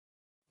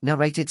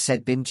Narrated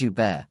Said bin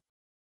Jubair.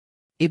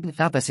 Ibn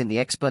Abbas in the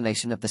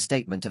explanation of the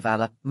statement of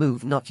Allah,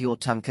 move not your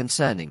tongue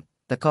concerning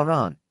the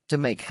Quran, to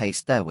make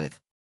haste therewith.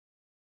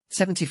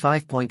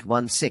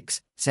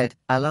 75.16, said,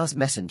 Allah's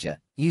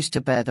Messenger used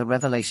to bear the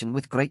revelation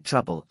with great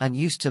trouble and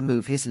used to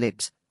move his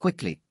lips,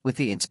 quickly, with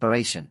the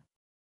inspiration.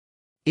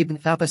 Ibn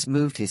Abbas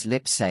moved his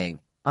lips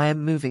saying, I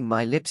am moving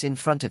my lips in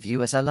front of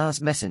you as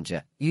Allah's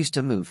Messenger used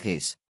to move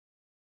his.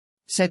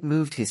 Said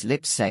moved his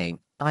lips saying,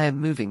 I am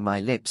moving my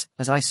lips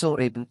as I saw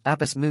Ibn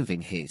Abbas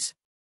moving his.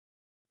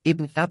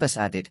 Ibn Abbas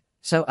added,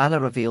 so Allah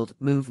revealed,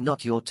 move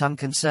not your tongue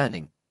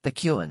concerning the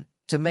Quran,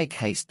 to make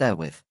haste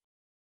therewith.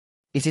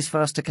 It is for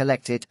us to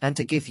collect it and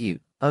to give you,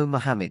 O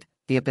Muhammad,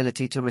 the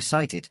ability to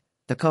recite it,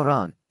 the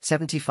Quran,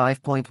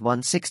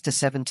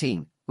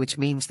 75.16-17, which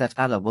means that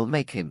Allah will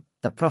make him,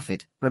 the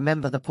Prophet,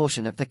 remember the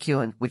portion of the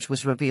Quran which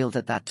was revealed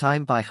at that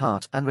time by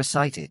heart and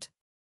recite it.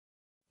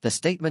 The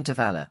statement of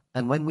Allah,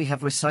 and when we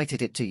have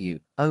recited it to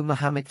you, O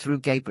Muhammad through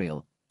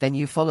Gabriel, then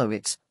you follow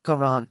its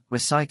Quran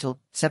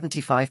recital,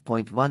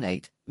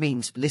 75.18,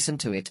 means listen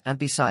to it and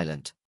be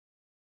silent.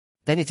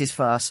 Then it is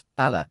for us,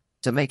 Allah,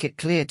 to make it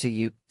clear to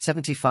you,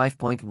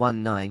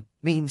 75.19,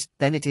 means,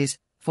 then it is,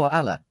 for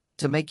Allah,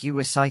 to make you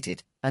recite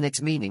it, and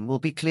its meaning will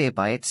be clear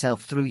by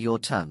itself through your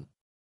tongue.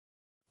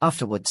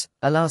 Afterwards,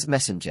 Allah's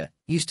Messenger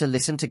used to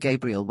listen to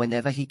Gabriel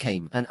whenever he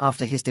came, and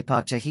after his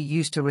departure he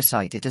used to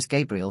recite it as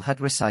Gabriel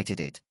had recited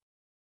it.